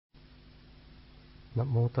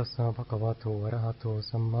Namo tassa bhagavato arahato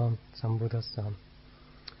samma sambuddhassa.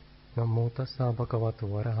 Namo tassa bhagavato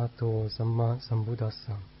arahato samma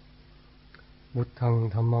sambuddhassa. Buddhang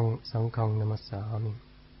dhammang sanghang namassami.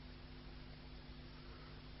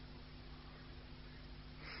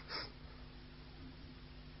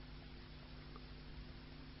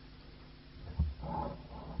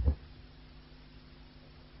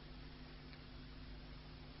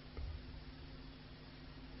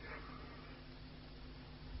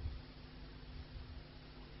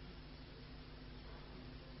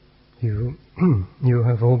 You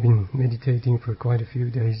have all been meditating for quite a few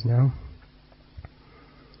days now.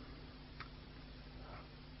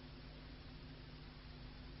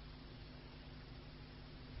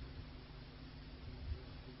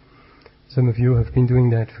 Some of you have been doing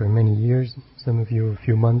that for many years, some of you a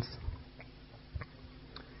few months.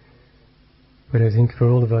 But I think for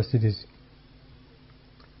all of us it is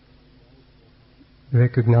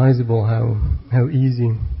recognizable how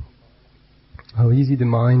easy the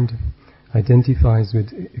mind identifies with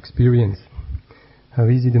experience, how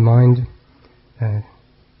easy the mind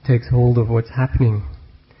takes hold of what's happening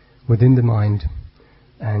within the mind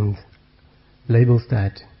and labels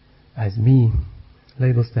that as me,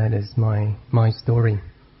 labels that as my story,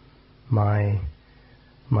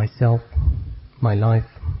 myself, my life.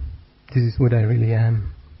 This is what I really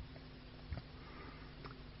am.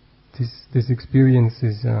 This experience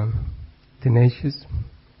is tenacious.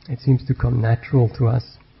 It seems to come natural to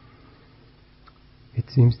us. It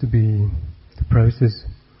seems to be the process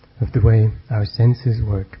of the way our senses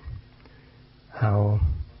work. How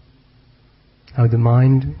the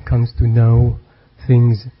mind comes to know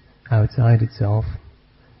things outside itself.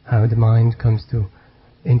 How the mind comes to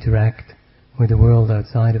interact with the world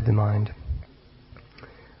outside of the mind.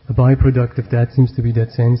 A byproduct of that seems to be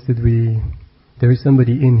that sense that there is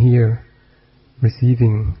somebody in here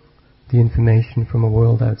receiving the information from a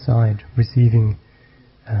world outside, receiving,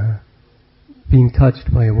 being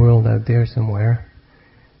touched by a world out there somewhere,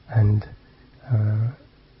 and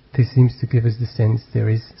this seems to give us the sense there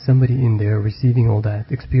is somebody in there receiving all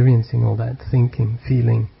that, experiencing all that, thinking,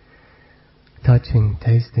 feeling, touching,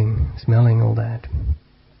 tasting, smelling all that.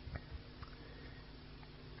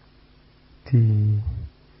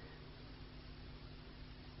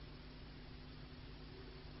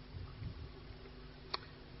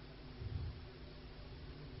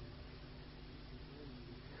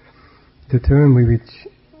 The term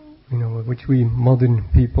which we modern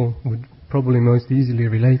people would probably most easily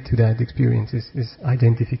relate to that experience is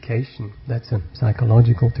identification. That's a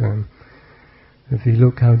psychological term. If we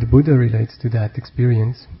look how the Buddha relates to that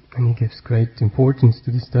experience, and he gives great importance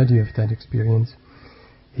to the study of that experience,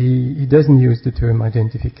 he doesn't use the term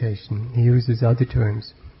identification. He uses other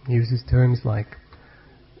terms. He uses terms like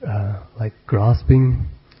grasping,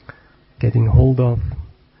 getting hold of,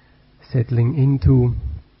 settling into,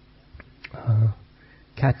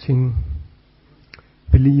 catching,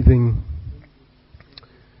 believing,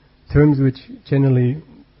 terms which generally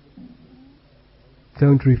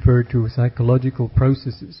don't refer to psychological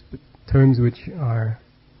processes, but terms which are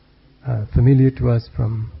familiar to us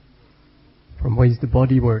from ways the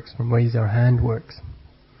body works, from ways our hand works.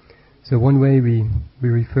 So one way we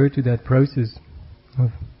refer to that process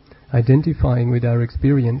of identifying with our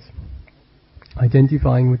experience,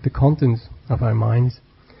 identifying with the contents of our minds.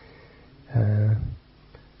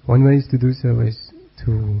 One way to do so is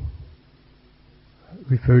to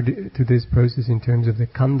refer to this process in terms of the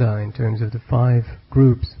Khandha, in terms of the 5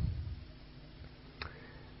 groups.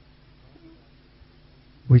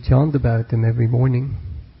 We chant about them every morning.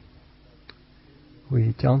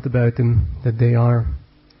 We chant about them that they are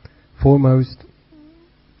foremost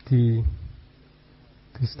the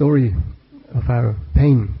story of our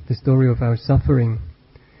pain, the story of our suffering.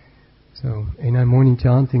 So in our morning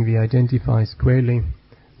chanting we identify squarely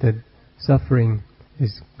that suffering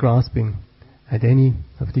is grasping at any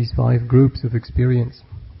of these 5 groups of experience.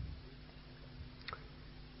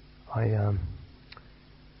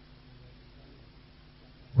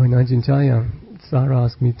 When Ajahn Sara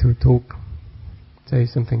asked me to say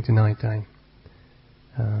something tonight, I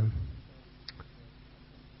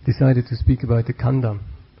decided to speak about the Khandha.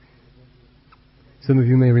 Some of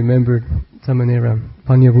you may remember Samanera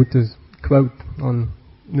Panyavuta's quote on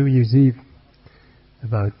New Year's Eve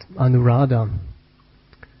about Anuradha,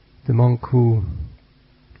 the monk who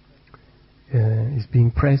is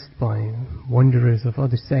being pressed by wanderers of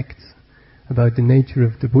other sects about the nature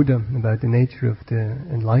of the Buddha, about the nature of the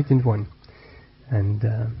enlightened one, and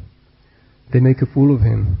they make a fool of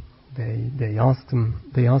him. They ask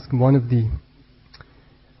him one of the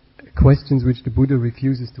questions which the Buddha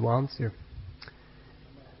refuses to answer.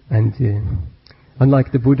 And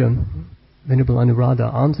unlike the Buddha, Venerable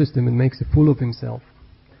Anuruddha answers them and makes a fool of himself.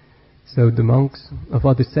 So the monks of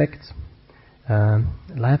other sects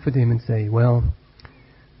laugh at him and say, well,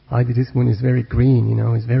 either this one is very green,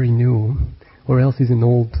 is very new, or else he's an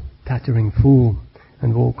old tattering fool,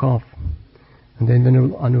 and walk off. And then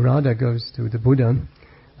Venerable Anuruddha goes to the Buddha,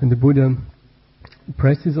 and the Buddha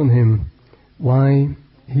presses on him why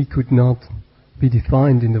he could not be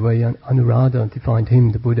defined in the way Anuruddha defined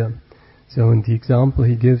him, the Buddha. So in the example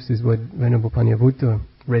he gives is what Venerable Panyavutta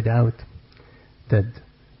read out, that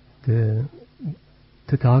the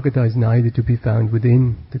Tathagata is neither to be found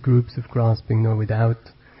within the groups of grasping nor without,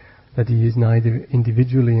 that he is neither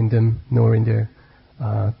individually in them nor in their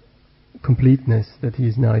completeness, that he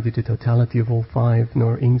is neither the totality of all five,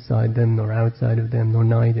 nor inside them, nor outside of them, nor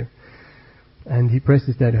neither. And he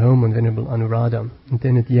presses that home on Venerable Anuruddha. And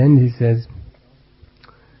then at the end he says,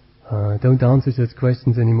 don't answer such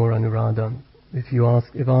questions anymore, Anuruddha. If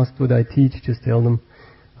asked what I teach, just tell them,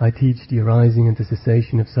 I teach the arising and the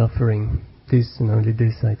cessation of suffering. This and only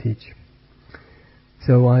this I teach.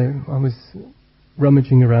 So I was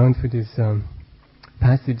rummaging around for this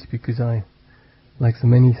passage because I, like so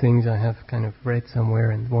many things, I have kind of read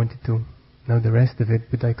somewhere and wanted to know the rest of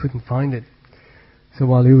it, but I couldn't find it. So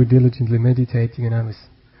while you were diligently meditating and I was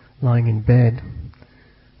lying in bed,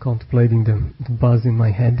 contemplating the buzz in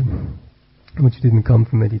my head, which didn't come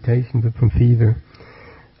from meditation but from fever,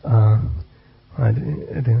 at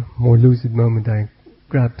a more lucid moment I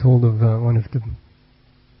grabbed hold of one of the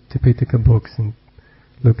Tipitaka books and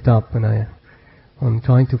looked up, and on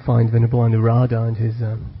trying to find Venerable Anuruddha and his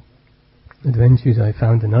adventures, I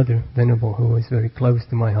found another Venerable who is very close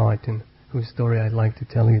to my heart and whose story I'd like to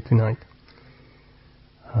tell you tonight.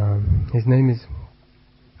 His name is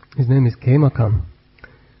Khemaka.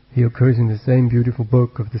 He occurs in the same beautiful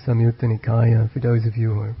book of the Samyutta Nikaya, for those of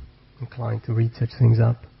you who are inclined to read such things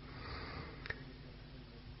up.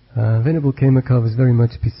 Venerable Khemaka was very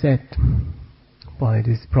much beset by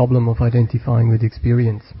this problem of identifying with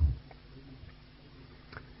experience.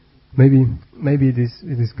 Maybe it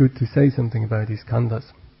is good to say something about these Khandhas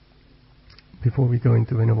before we go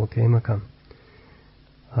into Venerable Khemaka.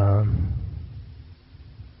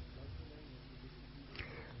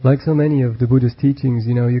 Like so many of the Buddha's teachings,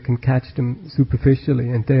 you can catch them superficially,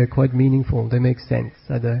 and they are quite meaningful. They make sense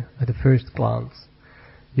at a first glance.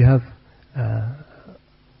 You have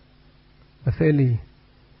a fairly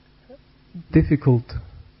difficult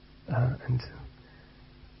and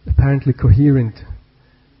apparently coherent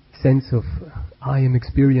sense of I am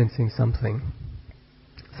experiencing something.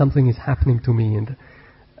 Something is happening to me, and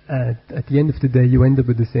at the end of the day you end up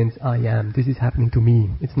with the sense I am. This is happening to me.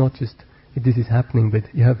 It's not just this is happening, but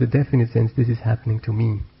you have the definite sense this is happening to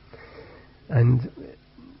me. And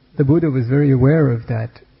the Buddha was very aware of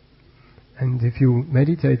that. And if you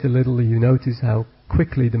meditate a little, you notice how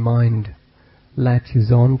quickly the mind latches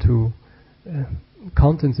on to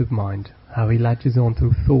contents of mind, how he latches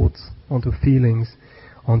onto thoughts, onto feelings,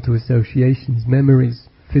 onto associations, memories,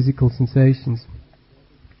 physical sensations.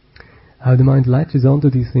 How the mind latches onto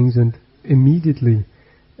these things and immediately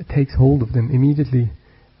takes hold of them, immediately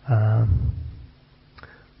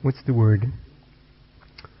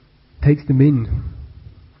takes them in,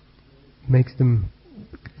 makes them,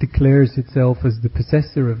 declares itself as the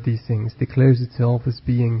possessor of these things, declares itself as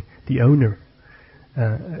being the owner,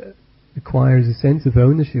 acquires a sense of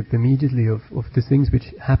ownership immediately of the things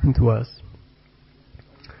which happen to us.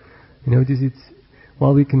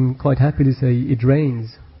 While we can quite happily say it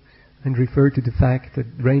rains and refer to the fact that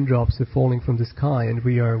raindrops are falling from the sky and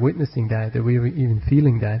we are witnessing that, or we are even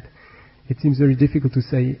feeling that, it seems very difficult to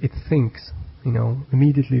say it thinks.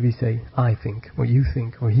 Immediately we say I think, or you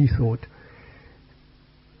think, or he thought.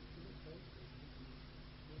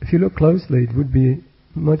 If you look closely, it would be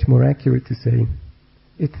much more accurate to say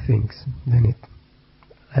it thinks than it,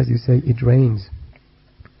 as you say, it rains,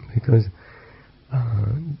 because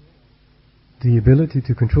the ability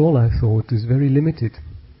to control our thought is very limited.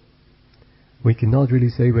 We cannot really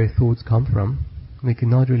say where thoughts come from. We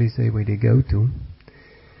cannot really say where they go to.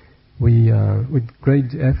 We, with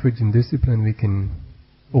great effort and discipline, we can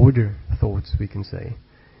order thoughts. We can say,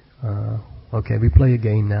 okay, we play a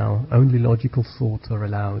game now. Only logical thoughts are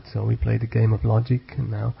allowed. So we play the game of logic,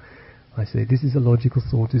 and now I say this is a logical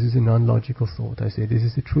thought, this is a non-logical thought. I say this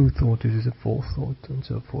is a true thought, this is a false thought, and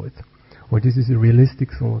so forth. Or this is a realistic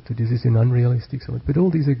thought, or this is an unrealistic thought. But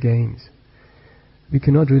all these are games. We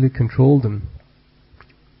cannot really control them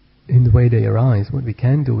in the way they arise. What we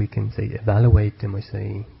can do, we can say evaluate them, or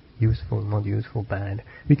say useful, not useful, bad.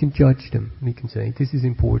 We can judge them. We can say this is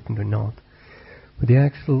important or not. But the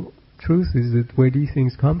actual truth is that where these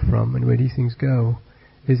things come from and where these things go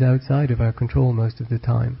is outside of our control most of the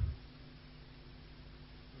time.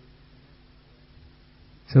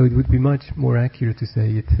 So it would be much more accurate to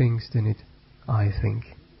say it thinks than it I think.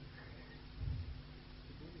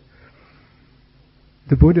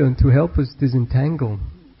 The Buddha, to help us disentangle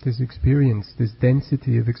this experience, this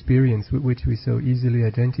density of experience with which we so easily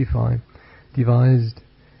identify, devised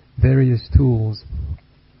various tools.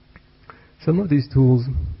 Some of these tools,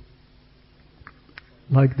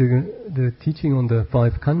 like the teaching on the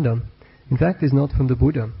five khandhas, in fact is not from the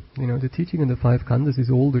Buddha. The teaching on the five khandhas is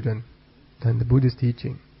older than the Buddha's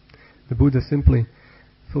teaching. The Buddha simply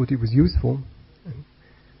thought it was useful, and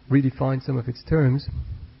redefined some of its terms,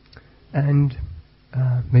 and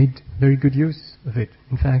made very good use of it.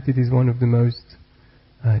 In fact, it is one of the most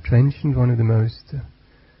trenchant, one of the most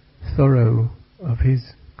thorough of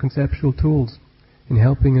his conceptual tools in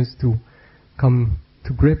helping us to come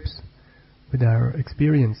to grips with our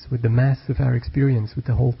experience, with the mass of our experience, with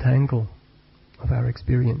the whole tangle of our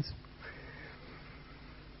experience.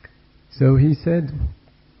 So he said,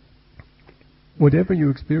 whatever you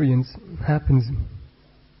experience happens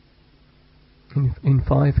in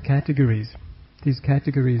five categories. These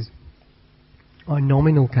categories are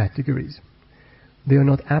nominal categories. They are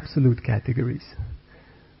not absolute categories.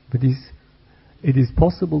 But it is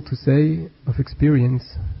possible to say of experience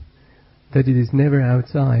that it is never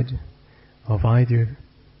outside of either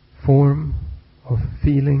form, of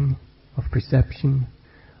feeling, of perception,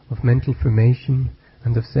 of mental formation,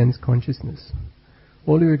 and of sense consciousness.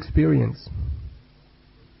 All your experience,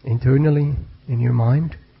 internally in your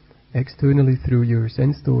mind, externally through your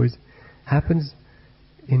sense doors, happens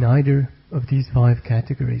in either of these five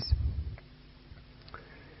categories.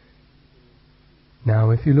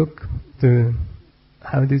 Now, if you look to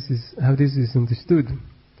how this is understood,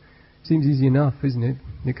 seems easy enough, isn't it?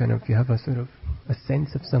 You have a sort of a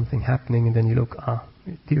sense of something happening, and then you look,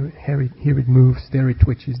 here it moves, there it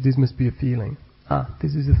twitches, this must be a feeling.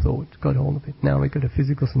 This is a thought, got hold of it. Now I got a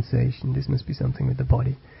physical sensation, this must be something with the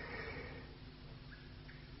body.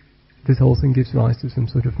 This whole thing gives rise to some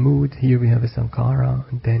sort of mood. Here we have a sankhara,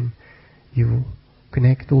 and then you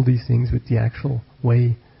connect all these things with the actual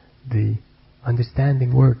way the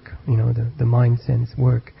understanding work, the mind sense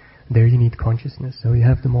work. There you need consciousness, so you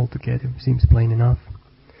have them all together. Seems plain enough.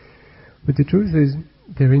 But the truth is,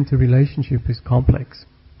 their interrelationship is complex.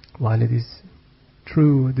 While it is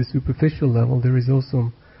true at the superficial level, there is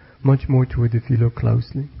also much more to it if you look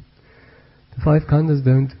closely. The five khandhas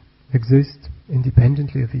don't exist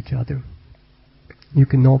independently of each other. You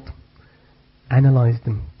cannot analyze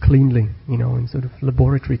them cleanly, in sort of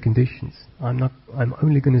laboratory conditions. I'm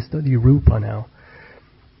only going to study Rupa now.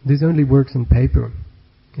 This only works on paper.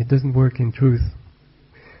 It doesn't work in truth.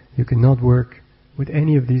 You cannot work with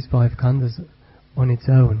any of these five khandhas on its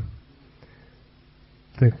own.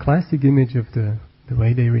 The classic image of the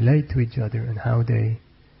way they relate to each other and how they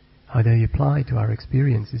apply to our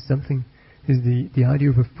experience is the idea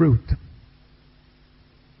of a fruit.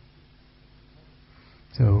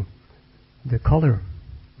 So, the color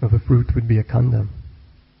of a fruit would be a khandha.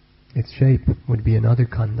 Its shape would be another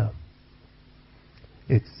khandha.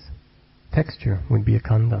 Its texture would be a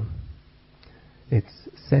khandha. Its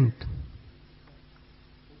scent.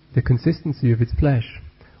 The consistency of its flesh.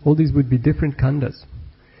 All these would be different khandhas.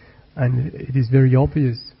 And it is very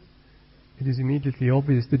obvious, it is immediately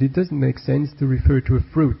obvious that it doesn't make sense to refer to a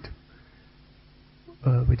fruit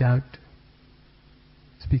without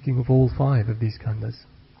speaking of all five of these khandhas.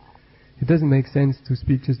 It doesn't make sense to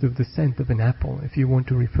speak just of the scent of an apple if you want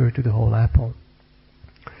to refer to the whole apple.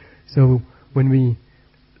 So when we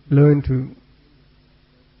learn to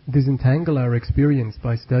disentangle our experience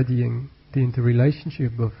by studying the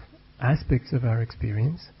interrelationship of aspects of our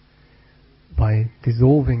experience, by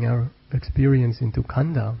dissolving our experience into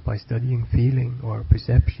khandha, by studying feeling or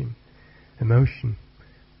perception, emotion,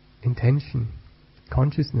 intention,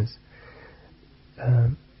 consciousness,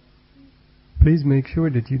 please make sure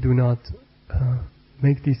that you do not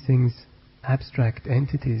make these things abstract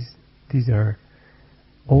entities. These are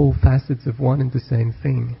all facets of one and the same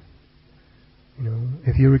thing.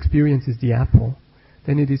 If your experience is the apple,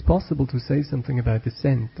 then it is possible to say something about the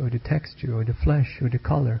scent or the texture or the flesh or the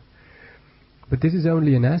color. But this is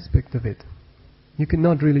only an aspect of it. You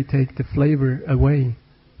cannot really take the flavor away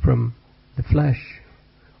from the flesh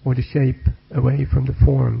or the shape away from the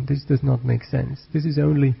form. This does not make sense. This is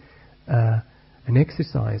only an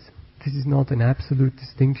exercise. This is not an absolute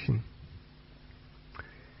distinction.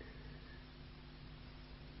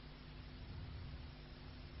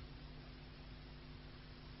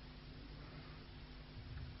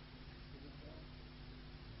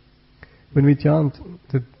 when we chant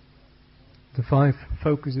the 5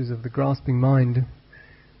 focuses of the grasping mind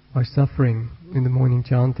are suffering in the morning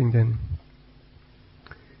chanting, then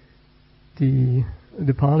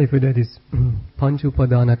the Pali for that is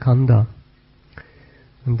Panchupadana Khandha.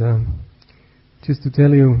 And just to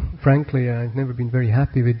tell you frankly, I've never been very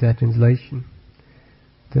happy with that translation.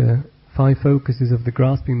 The 5 focuses of the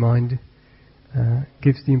grasping mind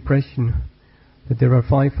gives the impression that there are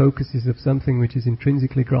 5 focuses of something which is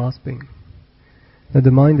intrinsically grasping. Now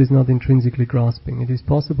the mind is not intrinsically grasping. It is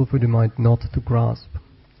possible for the mind not to grasp.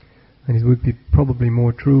 And it would be probably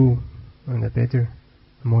more true and a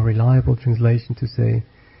more reliable translation to say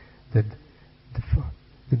that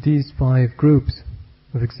these 5 groups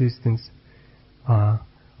of existence are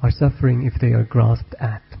suffering if they are grasped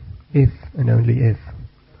at. If and only if.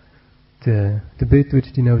 The bit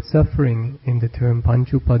which denotes suffering in the term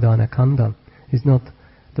Panchupadana Khandha is not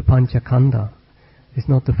the Panchakhandha, is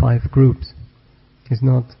not the 5 groups, is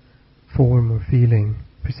not form or feeling,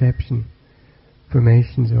 perception,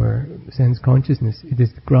 formations or sense consciousness. It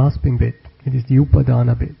is the grasping bit, it is the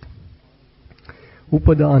Upadana bit.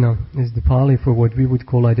 Upadana is the Pali for what we would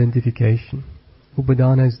call identification.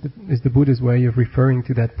 Upadana is the Buddha's way of referring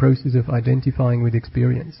to that process of identifying with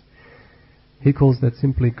experience. He calls that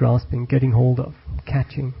simply grasping, getting hold of,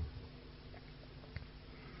 catching.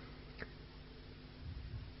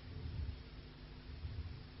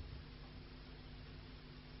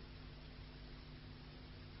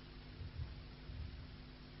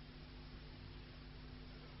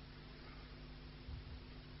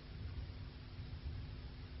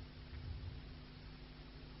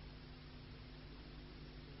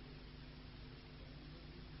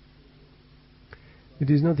 It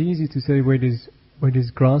is not easy to say where it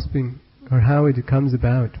is grasping or how it comes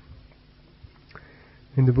about.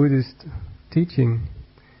 In the Buddhist teaching,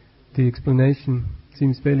 the explanation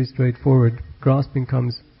seems fairly straightforward. Grasping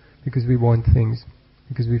comes because we want things,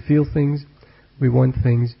 because we feel things, we want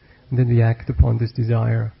things, and then we act upon this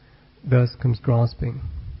desire. Thus comes grasping.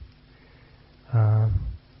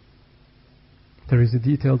 There is a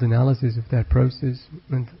detailed analysis of that process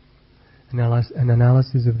and an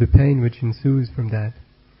analysis of the pain which ensues from that.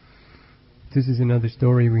 This is another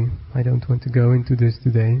story. I don't want to go into this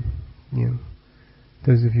today.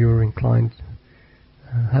 Those of you who are inclined,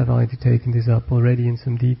 have either taken this up already in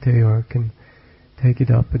some detail or can take it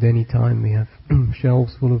up at any time. We have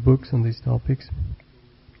shelves full of books on these topics,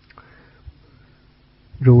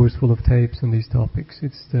 drawers full of tapes on these topics.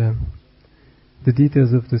 It's the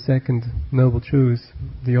details of the second noble truth,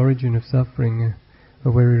 the origin of suffering,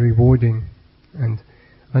 are very rewarding, and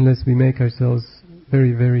unless we make ourselves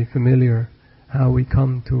very, very familiar how we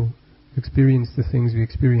come to experience the things we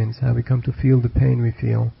experience, how we come to feel the pain we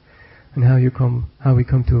feel, and how we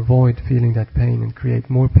come to avoid feeling that pain and create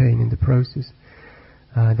more pain in the process,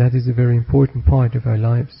 that is a very important part of our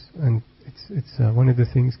lives, and it's one of the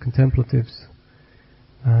things contemplatives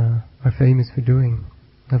are famous for doing.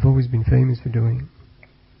 I've always been famous for doing.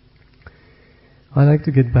 I like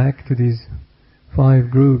to get back to these 5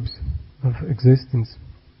 groups of existence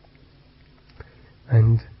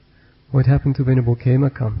and what happened to Venerable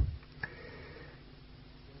Khemaka.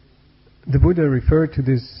 The Buddha referred to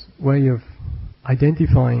this way of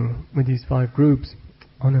identifying with these 5 groups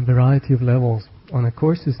on a variety of levels. On a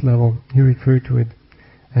coarsest level, he referred to it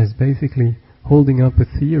as basically holding up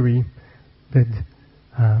a theory that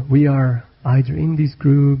we are either in these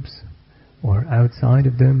groups or outside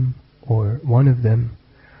of them or one of them.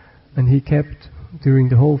 And he kept, during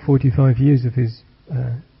the whole 45 years of his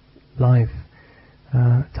life,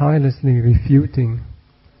 tirelessly refuting,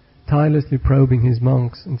 tirelessly probing his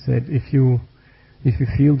monks, and said, if you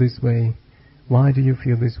feel this way, why do you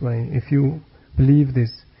feel this way? If you believe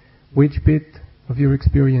this, which bit of your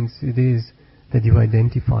experience it is that you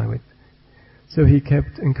identify with? So he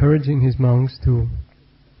kept encouraging his monks to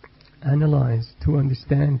analyze, to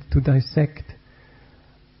understand, to dissect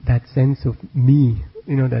that sense of me,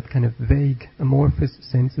 that kind of vague, amorphous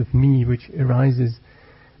sense of me which arises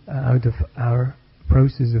out of our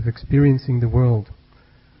process of experiencing the world.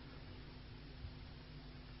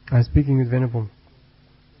 I was speaking with Venerable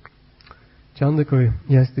Chandako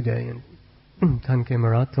yesterday, and Tanke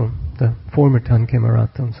Marato, the former Tanke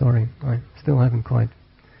Marato, I'm sorry, I still haven't quite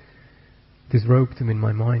disrobed him in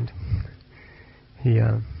my mind. He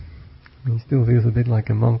still feels a bit like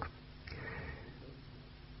a monk.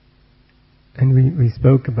 And we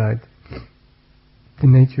spoke about the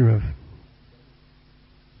nature of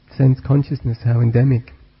sense consciousness, how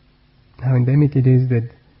endemic it is that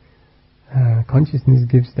consciousness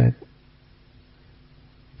gives that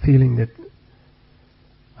feeling that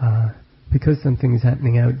because something is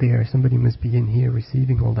happening out there, somebody must be in here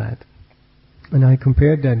receiving all that. And I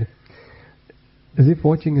compared that as if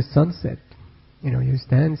watching a sunset. You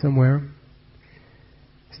stand somewhere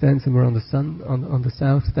on the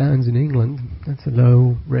South Downs in England. That's a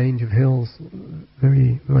low range of hills,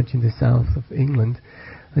 very much in the south of England.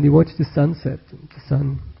 And you watch the sunset. The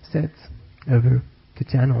sun sets over the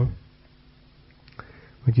channel,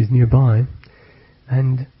 which is nearby.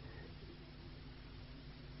 And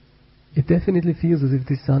it definitely feels as if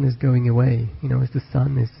the sun is going away, as the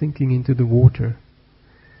sun is sinking into the water.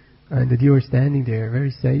 And that you are standing there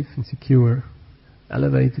very safe and secure,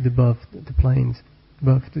 elevated above the plains,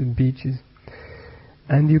 above the beaches.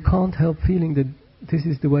 And you can't help feeling that this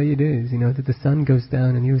is the way it is, that the sun goes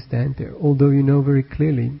down and you stand there. Although you know very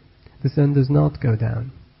clearly the sun does not go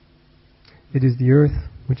down. It is the earth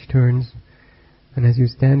which turns, and as you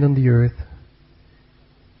stand on the earth,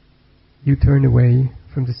 you turn away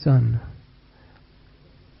from the sun.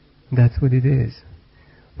 That's what it is.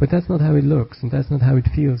 But that's not how it looks, and that's not how it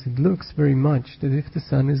feels. It looks very much as if the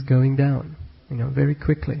sun is going down, very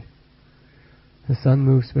quickly. The sun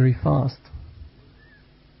moves very fast.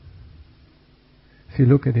 If you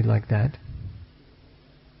look at it like that,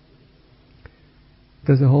 it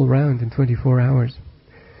does a whole round in 24 hours.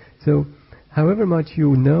 So, however much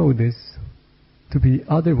you know this to be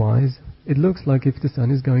otherwise, it looks like if the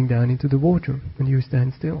sun is going down into the water when you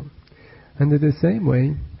stand still. And in the same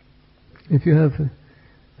way, if you have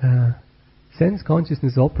sense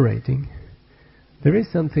consciousness operating, there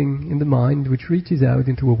is something in the mind which reaches out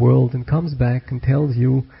into a world and comes back and tells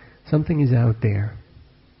you something is out there.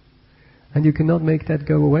 And you cannot make that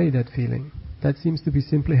go away, that feeling. That seems to be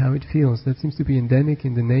simply how it feels. That seems to be endemic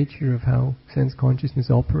in the nature of how sense consciousness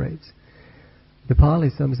operates. The Pali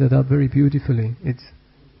sums that up very beautifully. It's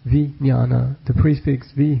vijnana, the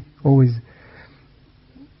prefix vi, always,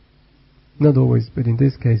 not always, but in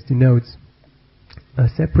this case denotes a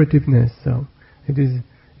separativeness. So it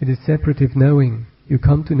is separative knowing. You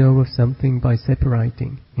come to know of something by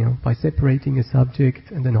separating, by separating a subject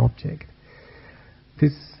and an object.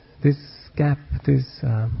 This gap, this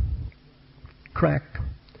crack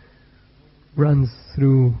runs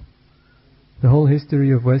through the whole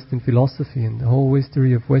history of Western philosophy and the whole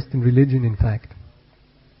history of Western religion, in fact.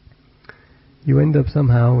 You end up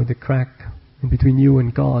somehow with a crack in between you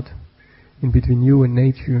and God, in between you and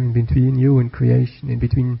nature, in between you and creation, in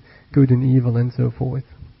between good and evil, and so forth.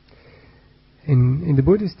 In the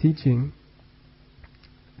Buddhist teaching,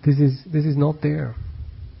 this is not there.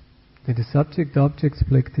 The subject-object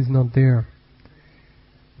split is not there.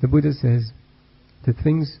 The Buddha says that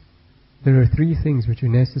there are three things which are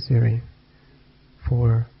necessary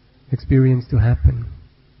for experience to happen.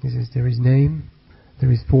 He says there is name,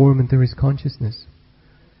 there is form, and there is consciousness.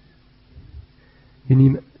 You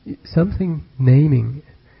need something naming,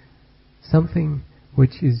 something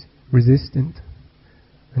which is resistant,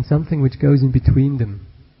 and something which goes in between them,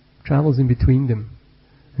 travels in between them,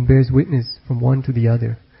 and bears witness from one to the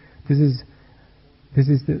other. This is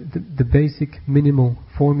the basic minimal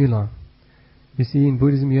formula. You see, in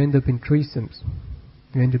Buddhism you end up in threesomes.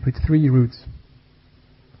 You end up with three roots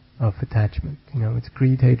of attachment. It's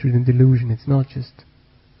greed, hatred, and delusion. It's not just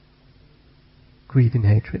greed and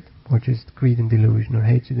hatred, or just greed and delusion, or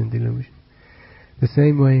hatred and delusion. The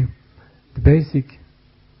same way, the basic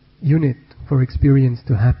unit for experience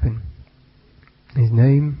to happen is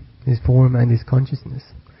name, is form, and is consciousness.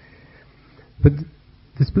 But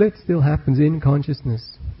the split still happens in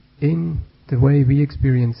consciousness. In the way we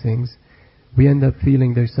experience things, we end up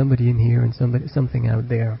feeling there's somebody in here and something out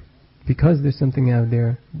there. Because there's something out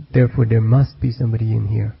there, therefore there must be somebody in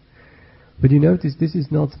here. But you notice this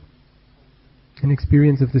is not an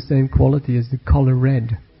experience of the same quality as the color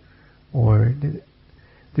red, or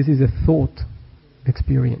this is a thought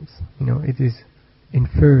experience. It is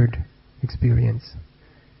inferred experience.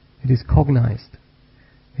 It is cognized.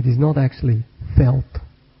 It is not actually felt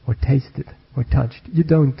or tasted or touched. You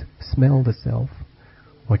don't smell the self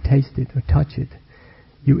or taste it or touch it.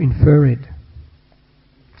 You infer it.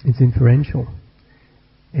 It's inferential.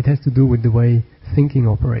 It has to do with the way thinking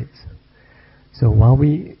operates. So while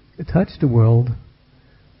we touch the world,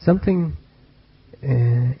 something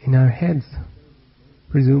in our heads,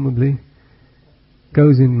 presumably,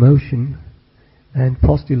 goes in motion and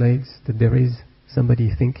postulates that there is somebody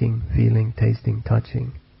thinking, feeling, tasting,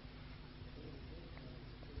 touching.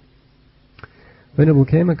 Venerable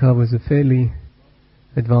Khemaka was a fairly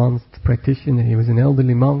advanced practitioner. He was an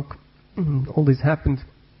elderly monk. All this happened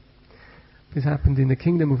in the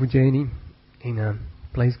kingdom of Ujjaini, in a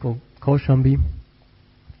place called Kaushambi.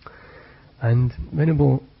 And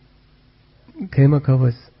Venerable Khemaka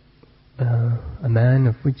was a man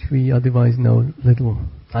of which we otherwise know little.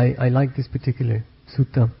 I like this particular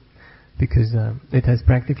sutta because it has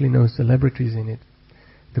practically no celebrities in it.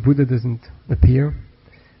 The Buddha doesn't appear,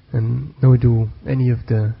 and nor do any of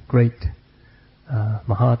the great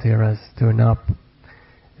Mahatheras turn up.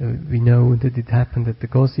 We know that it happened at the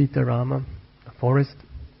Gositarama, a forest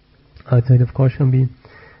outside of Kaushambi,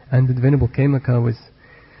 and that Venerable Khemaka was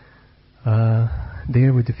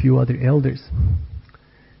there with a few other elders.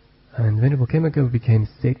 And Venerable Khemaka became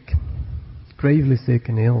sick, gravely sick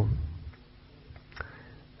and ill,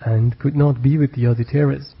 and could not be with the other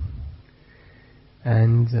Theras.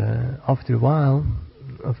 And after a while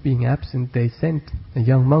of being absent, they sent a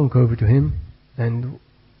young monk over to him and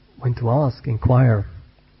went to inquire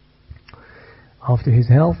after his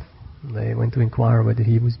health. They went to inquire whether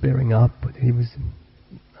he was bearing up, whether he was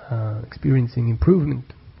experiencing improvement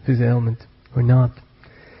of his ailment or not.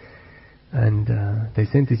 And they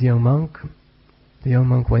sent this young monk. The young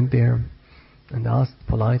monk went there and asked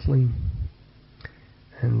politely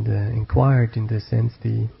and inquired in the sense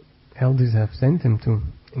the elders have sent him to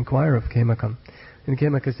inquire of Khemaka. And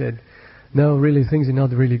Khemaka said, "No, really, things are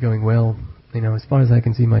not really going well. As far as I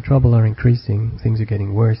can see, my trouble are increasing. Things are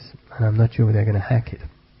getting worse, and I'm not sure whether they're going to hack it."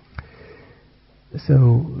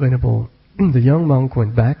 So the young monk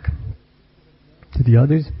went back to the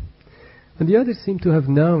others, and the others seem to have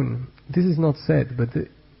known. This is not said, but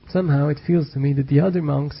somehow it feels to me that the other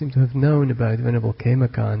monks seem to have known about Venerable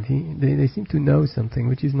Khemaka, and they seem to know something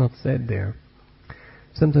which is not said there.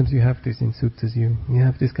 Sometimes you have this in suttas, you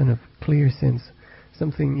have this kind of clear sense.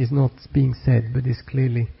 Something is not being said, but is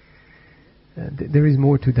clearly, there is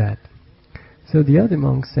more to that. So the other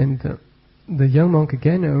monk sent the young monk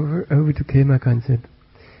again over to Khemaka and said,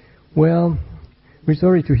 "Well, we're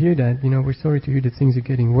sorry to hear that, we're sorry to hear that things are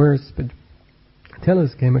getting worse, but tell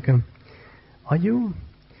us, Khemaka, are you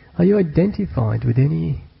identified with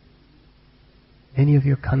any of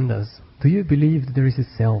your khandhas? Do you believe that there is a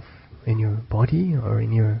self in your body, or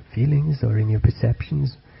in your feelings, or in your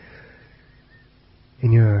perceptions,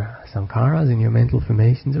 in your sankharas, in your mental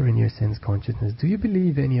formations, or in your sense consciousness? Do you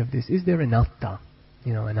believe any of this? Is there an atta?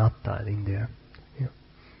 An atta in there.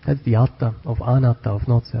 That's the atta of anatta, of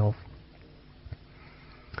not self."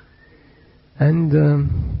 And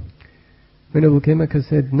Venerable Khemaka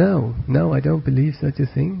said, No, I don't believe such a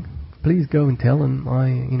thing. Please go and tell him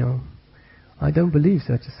I don't believe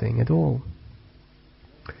such a thing at all.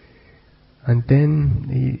 And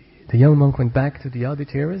then the young monk went back to the other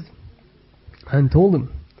Theras and told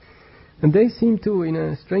them. And they seemed to, in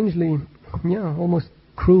a strangely, almost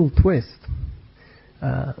cruel twist,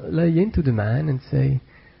 lay into the man and say,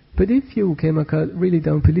 "But if you, Khemaka, really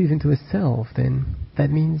don't believe into a self, then that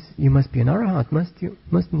means you must be an arahat,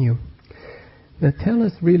 mustn't you? Now tell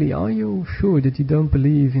us really, are you sure that you don't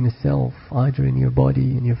believe in a self, either in your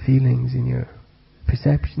body, in your feelings, in your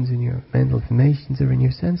perceptions, in your mental formations, or in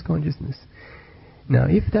your sense consciousness? Now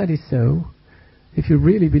if that is so, if you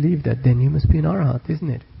really believe that, then you must be an arahat, isn't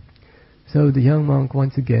it?" So the young monk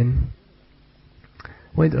once again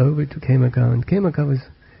went over to Khemaka, and Khemaka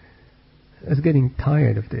was getting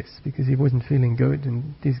tired of this, because he wasn't feeling good,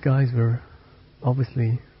 and these guys were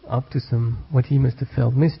obviously up to some, what he must have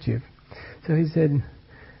felt, mischief. So he said,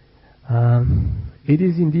 "It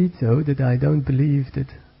is indeed so that I don't believe that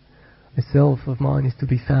a self of mine is to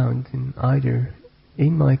be found either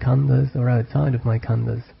in my khandhas or outside of my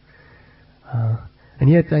khandhas. And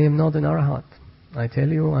yet I am not an arahat. I tell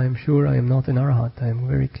you, I am sure I am not an arahat. I am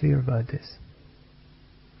very clear about this."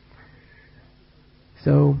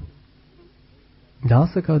 So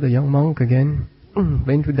Dasaka, the young monk, again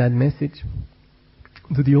went with that message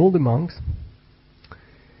to the older monks,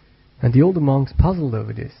 and the older monks puzzled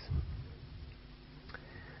over this,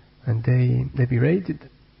 and they berated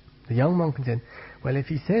the young monk and said, "Well, if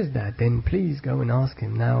he says that, then please go and ask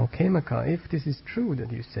him. Now, Khemaka, if this is true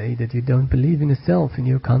that you say that you don't believe in a self in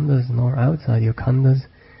your khandhas nor outside your khandhas,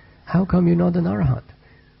 how come you're not an arahat?"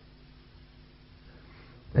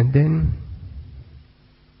 And then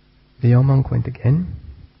the young monk went again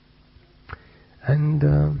and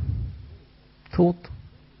told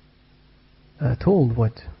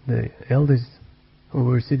what the elders who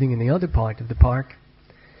were sitting in the other part of the park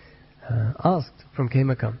asked from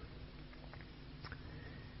Khemaka.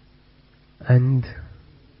 And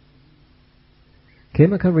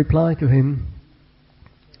Khemaka replied to him,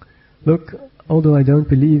 "Look, although I don't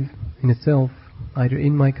believe in a self, either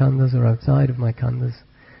in my khandhas or outside of my khandhas,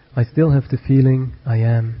 I still have the feeling I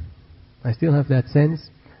am. I still have that sense,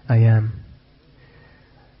 I am.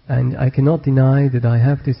 And I cannot deny that I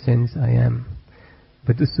have this sense, I am.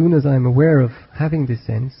 But as soon as I am aware of having this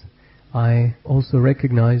sense, I also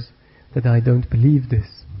recognize that I don't believe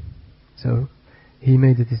this. So he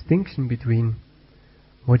made a distinction between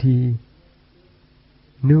what he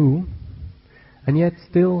knew and yet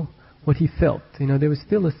still what he felt. There was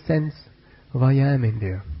still a sense of I am in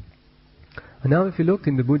there. And now if you look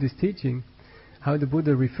in the Buddhist teaching, how the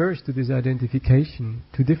Buddha refers to this identification,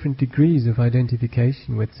 to different degrees of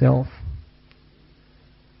identification with self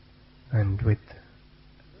and with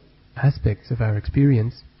aspects of our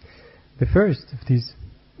experience. The first of these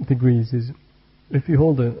degrees is if you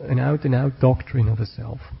hold an out-and-out doctrine of a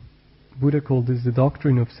self. Buddha called this the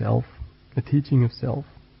doctrine of self, the teaching of self.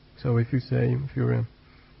 So if you're a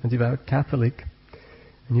devout Catholic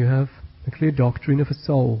and you have a clear doctrine of a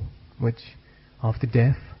soul which after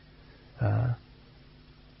death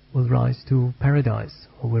will rise to paradise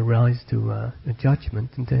or will rise to a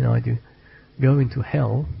judgment and then either go into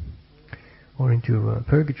hell or into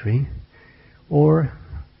purgatory, or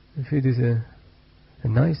if it is a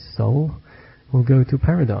nice soul, will go to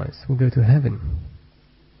paradise, will go to heaven.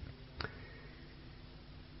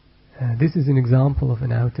 This is an example of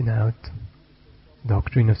an out-and-out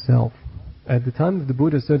doctrine of self. At the time of the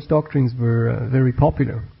Buddha, such doctrines were very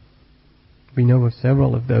popular. We know of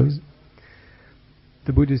several of those.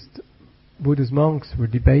 The Buddhist monks were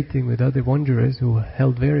debating with other wanderers who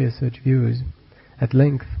held various such views at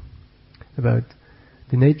length about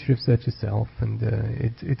the nature of such a self, and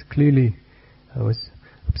it clearly was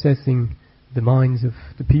obsessing the minds of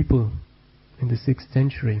the people in the 6th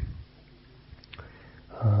century.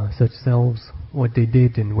 Such selves, what they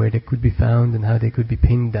did and where they could be found and how they could be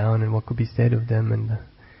pinned down and what could be said of them and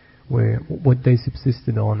what they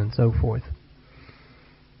subsisted on and so forth.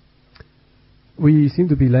 We seem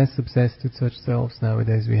to be less obsessed with such selves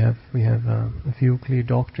nowadays. We have a few clear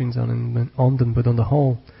doctrines on them, but on the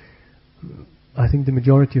whole, I think the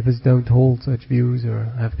majority of us don't hold such views or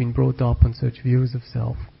have been brought up on such views of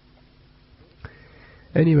self.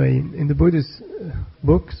 Anyway, in the Buddhist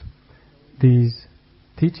books, these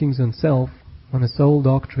teachings on self, on a soul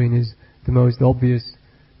doctrine, is the most obvious,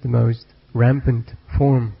 the most rampant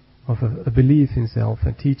form of a belief in self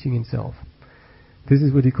and teaching in self. This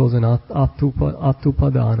is what he calls an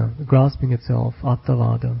attupadana, grasping itself,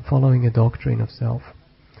 attavada, following a doctrine of self.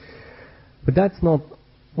 But that's not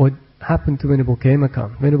what happened to Venerable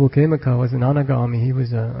Khemaka. Venerable Khemaka was an anagami, he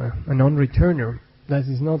was a non-returner. This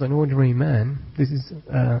is not an ordinary man, this is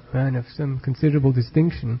a man of some considerable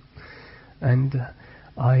distinction, and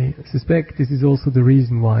I suspect this is also the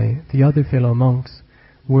reason why the other fellow monks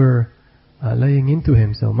were laying into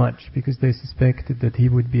him so much, because they suspected that he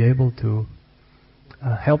would be able to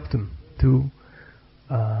help them to,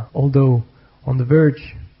 although on the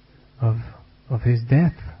verge of his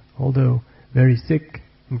death, although very sick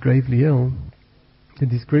and gravely ill. The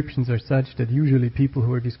descriptions are such that usually people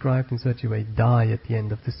who are described in such a way die at the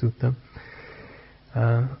end of the sutta.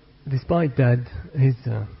 Despite that, his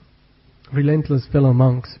relentless fellow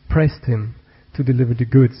monks pressed him to deliver the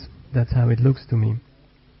goods. That's how it looks to me.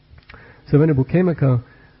 So Venerable Khemaka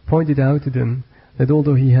pointed out to them that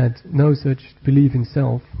although he had no such belief in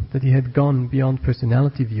self, that he had gone beyond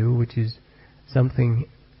personality view, which is something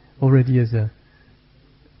already as a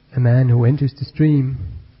man who enters the stream,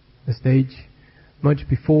 a stage much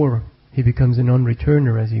before he becomes a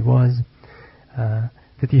non-returner as he was,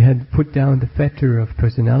 that he had put down the fetter of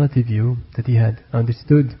personality view, that he had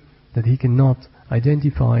understood that he cannot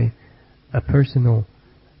identify a personal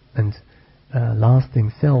and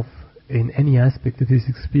lasting self in any aspect of his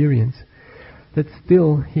experience, that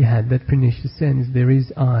still he had that pernicious sense, there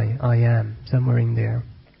is I am, somewhere in there.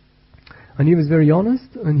 And he was very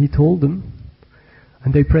honest, and he told them,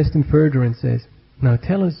 and they pressed him further and says, now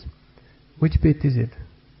tell us, which bit is it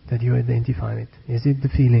that you identify with? Is it the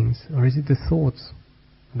feelings, or is it the thoughts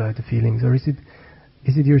about the feelings, or is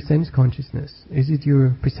it your sense consciousness? Is it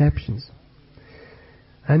your perceptions?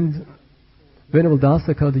 And Venerable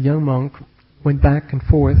Dasaka, the young monk, went back and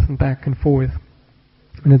forth and back and forth.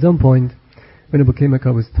 And at some point, Venerable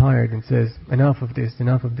Khemaka was tired and says, enough of this,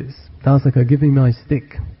 enough of this. Dasaka, give me my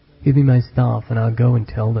stick, give me my staff, and I'll go and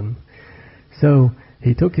tell them. So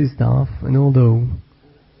he took his staff, and although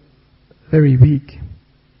very weak,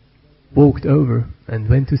 walked over and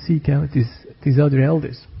went to seek out these other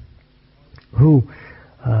elders, who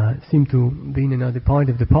seemed to be in another part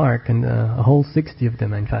of the park, and a whole 60 of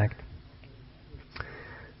them, in fact.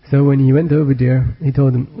 So when he went over there, he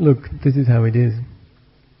told them, look, this is how it is.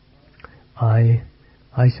 I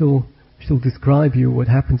shall describe you what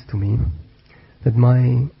happens to me, that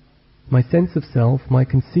my sense of self, my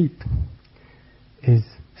conceit, is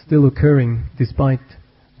still occurring despite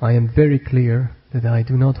I am very clear that I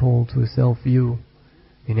do not hold to a self-view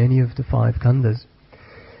in any of the 5 Khandhas.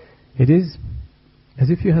 It is as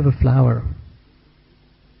if you have a flower.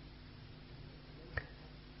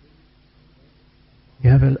 You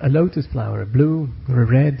have a lotus flower, a blue or a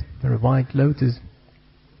red or a white lotus,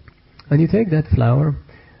 and you take that flower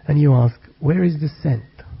and you ask, where is the scent?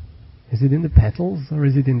 Is it in the petals, or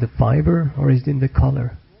is it in the fiber, or is it in the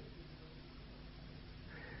color?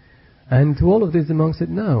 And to all of this the monk said,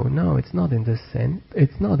 no, it's not in the scent,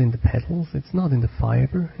 it's not in the petals, it's not in the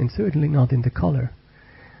fiber, and certainly not in the color.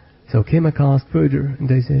 So Khemaka asked further, and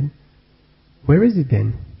they said, where is it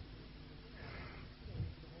then?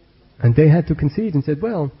 And they had to concede and said,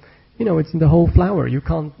 well, it's in the whole flower. You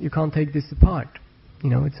can't take this apart.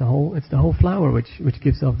 It's the whole flower which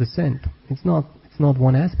gives off the scent. It's not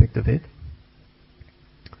one aspect of it.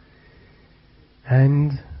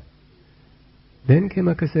 And then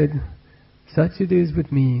Khemaka said, such it is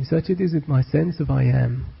with me, such it is with my sense of I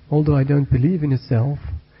am. Although I don't believe in a self,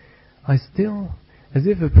 I still, as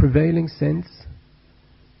if a prevailing sense,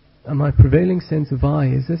 my prevailing sense of I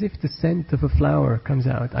is as if the scent of a flower comes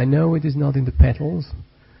out. I know it is not in the petals,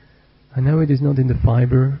 I know it is not in the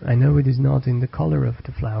fiber, I know it is not in the color of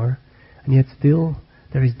the flower, and yet still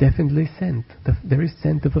there is definitely scent. There is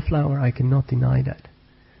scent of a flower, I cannot deny that.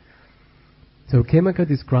 So Khemaka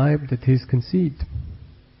described that his conceit,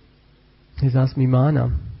 his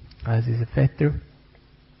asmimana, as is a fetter,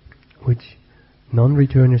 which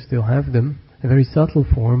non-returners still have them, a very subtle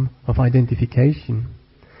form of identification,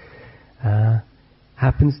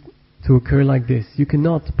 happens to occur like this. You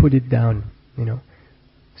cannot put it down.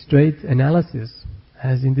 Straight analysis,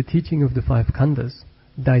 as in the teaching of the 5 Khandhas,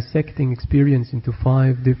 dissecting experience into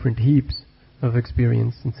 5 different heaps of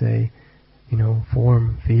experience and say,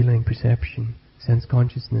 form, feeling, perception, sense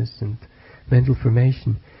consciousness and mental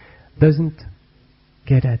formation, doesn't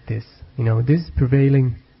get at this. This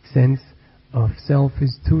prevailing sense of self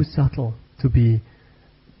is too subtle to be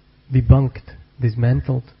debunked,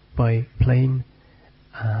 dismantled by plain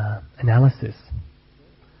analysis.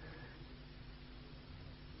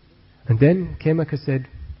 And then Khemaka said,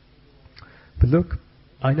 but look,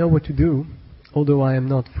 I know what to do. Although I am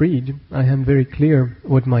not freed, I am very clear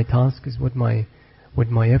what my task is, what my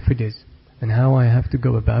effort is, and how I have to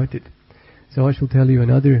go about it. So I shall tell you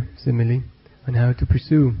another simile on how to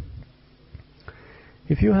pursue.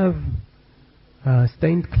 If you have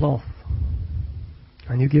stained cloth,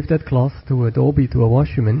 and you give that cloth to a dhobi, to a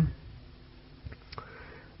washerman,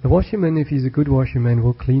 the washerman, if he's a good washerman,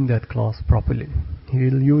 will clean that cloth properly. He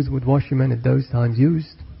will use what washermen at those times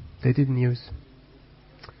used. They didn't use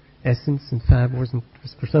essence, and fab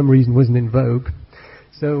for some reason wasn't in vogue.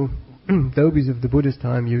 So dhobis of the Buddha's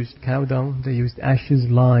time used cow dung, they used ashes,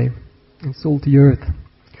 lye, and salty earth.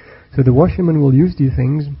 So the washerman will use these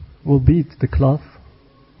things, will beat the cloth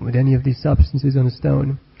with any of these substances on a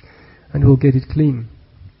stone, and will get it clean.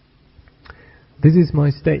 This is my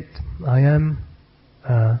state. I am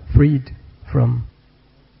freed from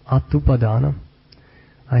atupadana.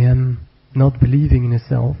 I am not believing in a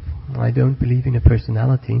self. I don't believe in a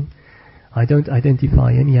personality. I don't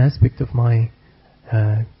identify any aspect of my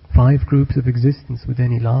 5 groups of existence with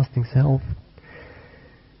any lasting self.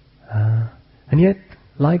 And yet,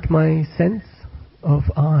 like my sense of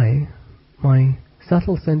I, my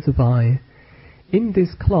subtle sense of I, in this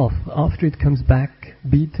cloth, after it comes back,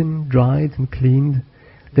 beaten, dried and cleaned,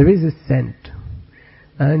 there is a scent.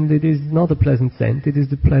 And it is not a pleasant scent, it is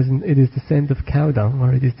the scent of cow dung,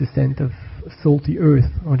 or it is the scent of salty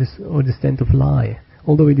earth, or the scent of lye.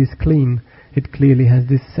 Although it is clean, it clearly has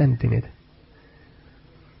this scent in it.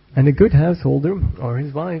 And a good householder, or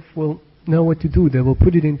his wife, will know what to do. They will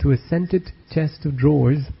put it into a scented chest of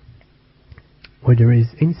drawers, where there is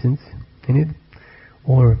incense in it,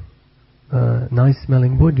 or nice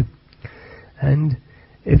smelling wood. And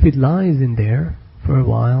if it lies in there for a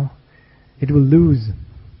while, it will lose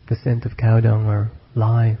the scent of cow dung or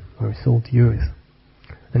lye or salty earth.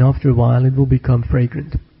 And after a while it will become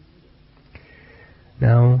fragrant.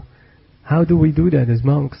 Now, how do we do that as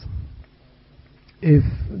monks? If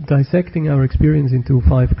dissecting our experience into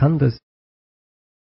 5 Khandhas